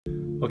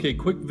Okay,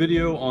 quick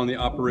video on the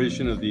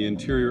operation of the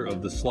interior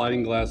of the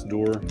sliding glass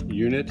door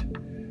unit.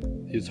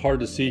 It's hard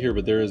to see here,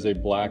 but there is a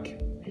black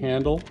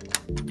handle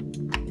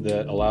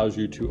that allows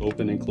you to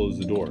open and close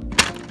the door.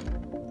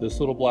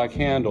 This little black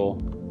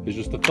handle is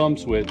just a thumb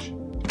switch.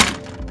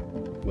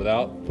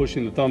 Without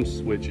pushing the thumb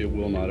switch, it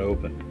will not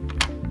open.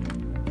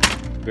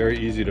 Very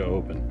easy to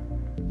open.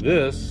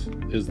 This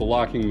is the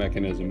locking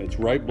mechanism. It's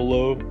right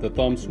below the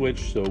thumb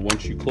switch, so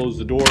once you close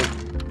the door,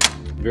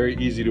 very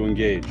easy to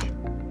engage.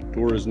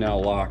 Door is now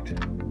locked.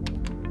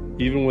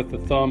 Even with the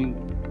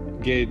thumb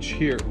gauge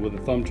here, with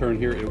the thumb turn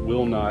here, it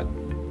will not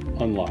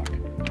unlock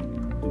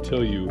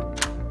until you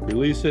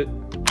release it,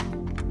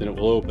 then it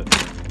will open.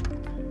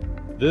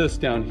 This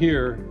down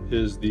here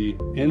is the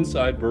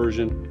inside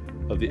version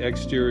of the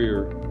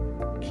exterior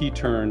key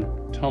turn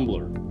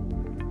tumbler.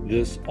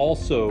 This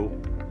also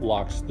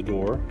locks the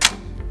door,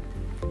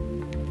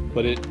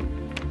 but it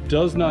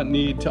does not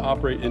need to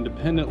operate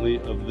independently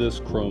of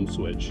this chrome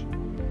switch.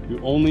 You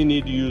only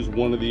need to use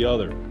one or the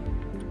other.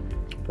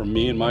 For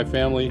me and my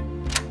family,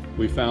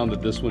 we found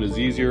that this one is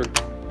easier.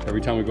 Every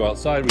time we go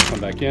outside, we come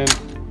back in.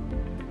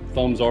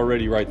 Thumb's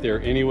already right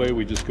there anyway.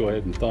 We just go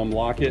ahead and thumb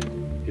lock it.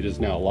 It is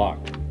now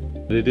locked.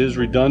 But it is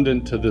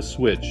redundant to this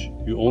switch.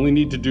 You only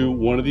need to do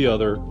one or the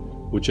other,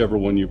 whichever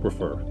one you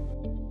prefer.